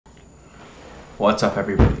What's up,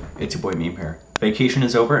 everybody? It's your boy Meme here. Vacation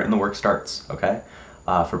is over and the work starts, okay?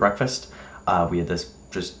 For breakfast, we had this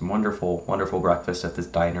just wonderful, wonderful breakfast at this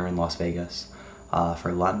diner in Las Vegas.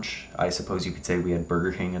 For lunch, I suppose you could say we had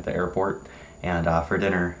Burger King at the airport. And for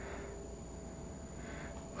dinner,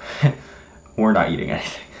 we're not eating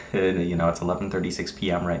anything. You know, it's 11:36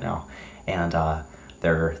 p.m. right now. And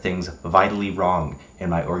there are things vitally wrong in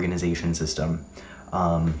my organization system.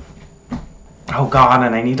 Oh God,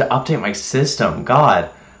 and I need to update my system. God,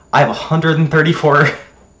 I have 134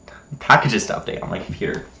 packages to update on my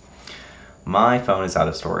computer. My phone is out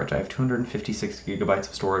of storage. I have 256 gigabytes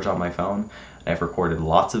of storage on my phone. I've recorded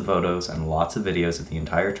lots of photos and lots of videos of the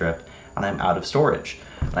entire trip, and I'm out of storage.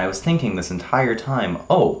 And I was thinking this entire time,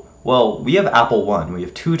 oh, well, we have Apple One. We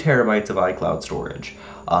have 2 terabytes of iCloud storage.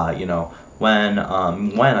 You know, when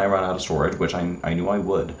I run out of storage, which I knew I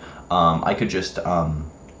would, I could just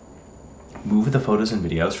move the photos and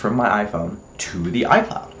videos from my iPhone to the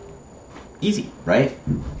iCloud. Easy, right?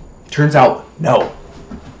 Turns out, no.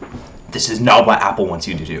 This is not what Apple wants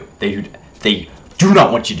you to do. They do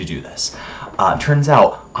not want you to do this. Turns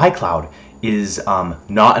out iCloud is not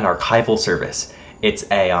an archival service. It's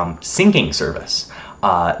a syncing service.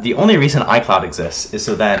 The only reason iCloud exists is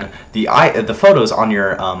so then the photos on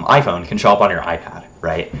your iPhone can show up on your iPad,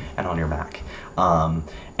 right? And on your Mac.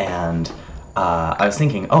 I was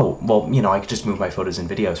thinking, oh, well, you know, I could just move my photos and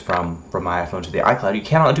videos from my iPhone to the iCloud. You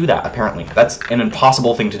cannot do that, apparently. That's an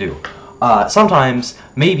impossible thing to do. Sometimes,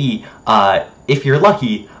 maybe, if you're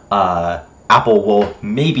lucky, Apple will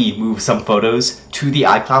maybe move some photos to the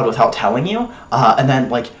iCloud without telling you, and then,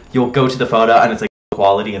 like, you'll go to the photo and it's, like, low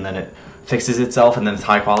quality, and then it fixes itself, and then it's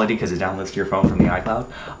high quality because it downloads to your phone from the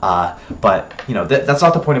iCloud. But, you know, that's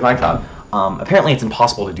not the point of iCloud. Apparently it's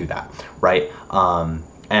impossible to do that, right?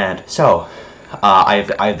 And so, I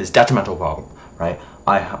have this detrimental problem, right?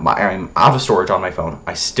 I'm out of storage on my phone.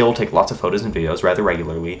 I still take lots of photos and videos rather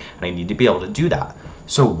regularly, and I need to be able to do that.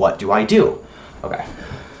 So what do I do? Okay.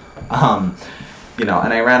 You know,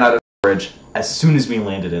 and I ran out of storage as soon as we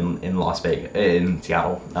landed in Las Vegas, in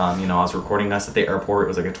Seattle. You know, I was recording this at the airport. It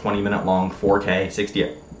was like a 20-minute long 4K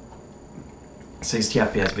 60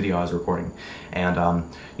 FPS video I was recording, and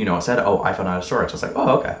you know, it said, "Oh, iPhone out of storage." I was like,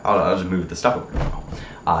 "Oh, okay. I'll just move the stuff over now."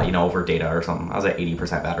 You know, over data or something. I was at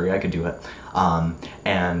 80% battery. I could do it.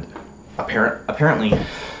 And apparently,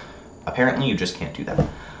 you just can't do that.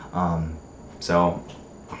 So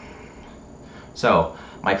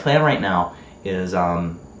my plan right now is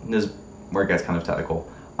this is where it gets kind of technical.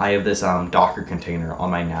 I have this Docker container on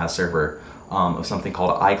my NAS server of something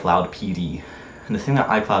called iCloud PD, and the thing that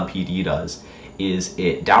iCloud PD does is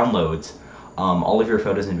it downloads all of your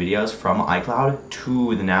photos and videos from iCloud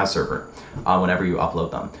to the NAS server whenever you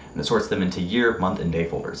upload them. And it sorts them into year, month, and day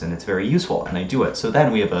folders, and it's very useful, and I do it. So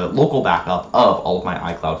then we have a local backup of all of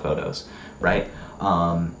my iCloud photos, right?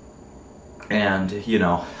 And, you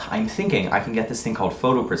know, I'm thinking I can get this thing called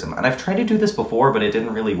Photo Prism, and I've tried to do this before, but it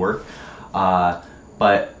didn't really work. But,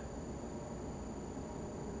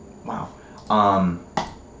 wow.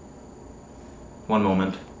 One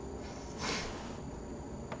moment.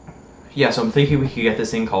 Yeah, so I'm thinking we could get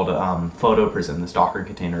this thing called Photo Prism, this Docker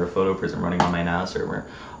container of Photo Prism running on my NAS server,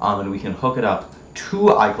 and we can hook it up to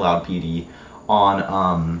iCloud PD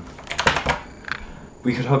on,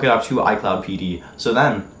 we could hook it up to iCloud PD, so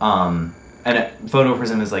then, Photo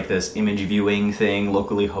Prism is like this image viewing thing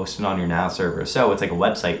locally hosted on your NAS server, so it's like a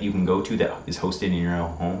website you can go to that is hosted in your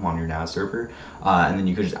own home on your NAS server, and then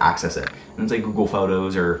you could just access it, and it's like Google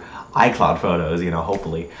Photos or iCloud Photos, you know,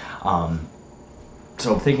 hopefully.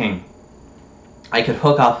 So I'm thinking I could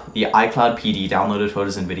hook up the iCloud PD downloaded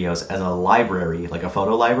photos and videos as a library, like a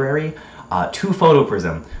photo library, to Photo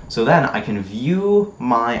Prism. So then I can view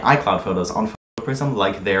my iCloud photos on Photo Prism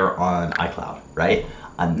like they're on iCloud, right?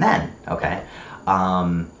 And then, okay,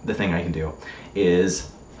 the thing I can do is,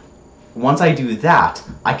 once I do that,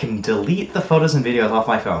 I can delete the photos and videos off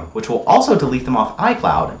my phone, which will also delete them off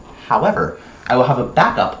iCloud. However, I will have a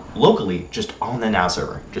backup locally just on the NAS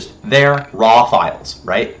server, just their raw files,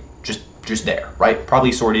 right? Just there, right?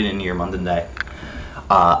 Probably sorted into your month and day.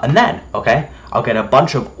 And then, okay, I'll get a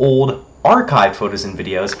bunch of old archived photos and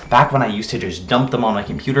videos back when I used to just dump them on my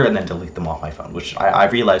computer and then delete them off my phone, which I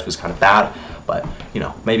realized was kind of bad, but, you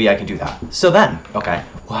know, maybe I can do that. So then, okay,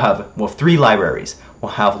 we'll have 3 libraries.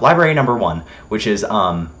 We'll have library number 1, which is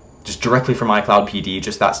just directly from iCloud PD,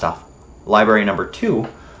 just that stuff. Library number 2,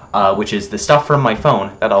 which is the stuff from my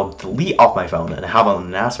phone that I'll delete off my phone and have on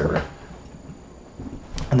the NAS server.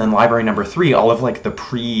 And then library number 3, all of like the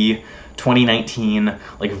pre-2019,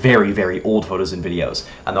 like very, very old photos and videos.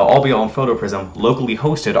 And they'll all be on Photo Prism, locally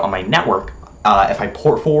hosted on my network if I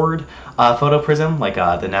port forward Photo Prism, like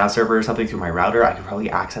the NAS server or something through my router, I could probably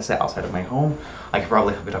access it outside of my home. I could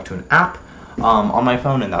probably hook it up to an app on my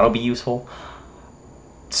phone, and that'll be useful.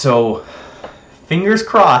 So, fingers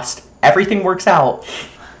crossed, everything works out.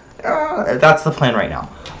 That's the plan right now.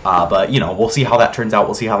 But, you know, we'll see how that turns out.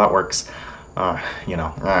 We'll see how that works. You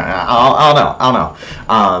know, I'll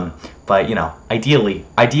know. But, you know, ideally,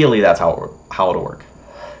 that's how it'll work.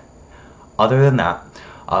 Other than that,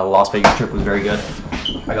 the Las Vegas trip was very good.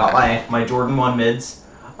 I got my Jordan 1 mids.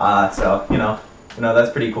 So, you know,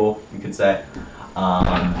 that's pretty cool, you could say.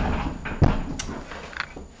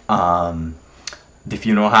 The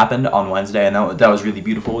funeral happened on Wednesday, and that was really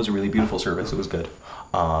beautiful. It was a really beautiful service. It was good.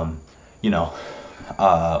 You know,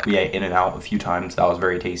 we ate In and Out a few times. That was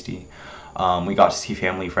very tasty. We got to see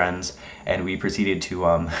family, friends, and we proceeded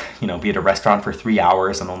to, you know, be at a restaurant for 3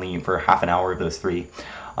 hours and only eat for half an hour of those 3.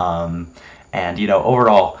 And, you know,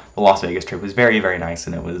 overall, the Las Vegas trip was very, very nice,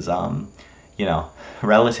 and it was, you know,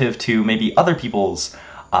 relative to maybe other people's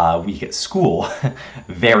week at school,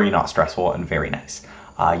 very not stressful and very nice.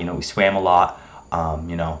 You know, we swam a lot.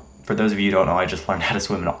 You know, for those of you who don't know, I just learned how to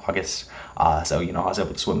swim in August. So, you know, I was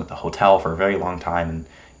able to swim at the hotel for a very long time, and,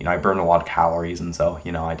 you know, I burned a lot of calories, and so,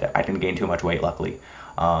 you know, I didn't gain too much weight, luckily.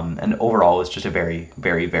 And overall, it was just a very,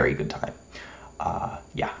 very, very good time.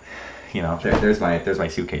 Yeah, you know, there's my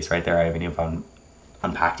suitcase right there. I haven't even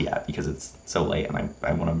unpacked yet because it's so late, and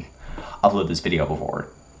I want to upload this video before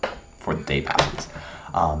the day passes.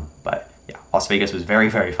 But yeah, Las Vegas was very,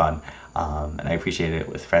 very fun. And I appreciated it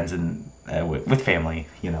with friends and with family,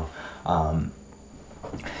 you know.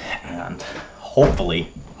 And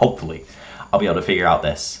hopefully, I'll be able to figure out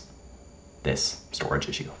this storage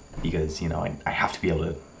issue, because, you know, I have to be able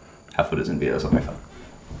to have photos and videos on my phone.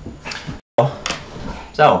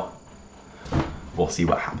 So we'll see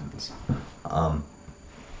what happens.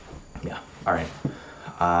 Yeah. All right.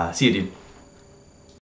 See you, dude.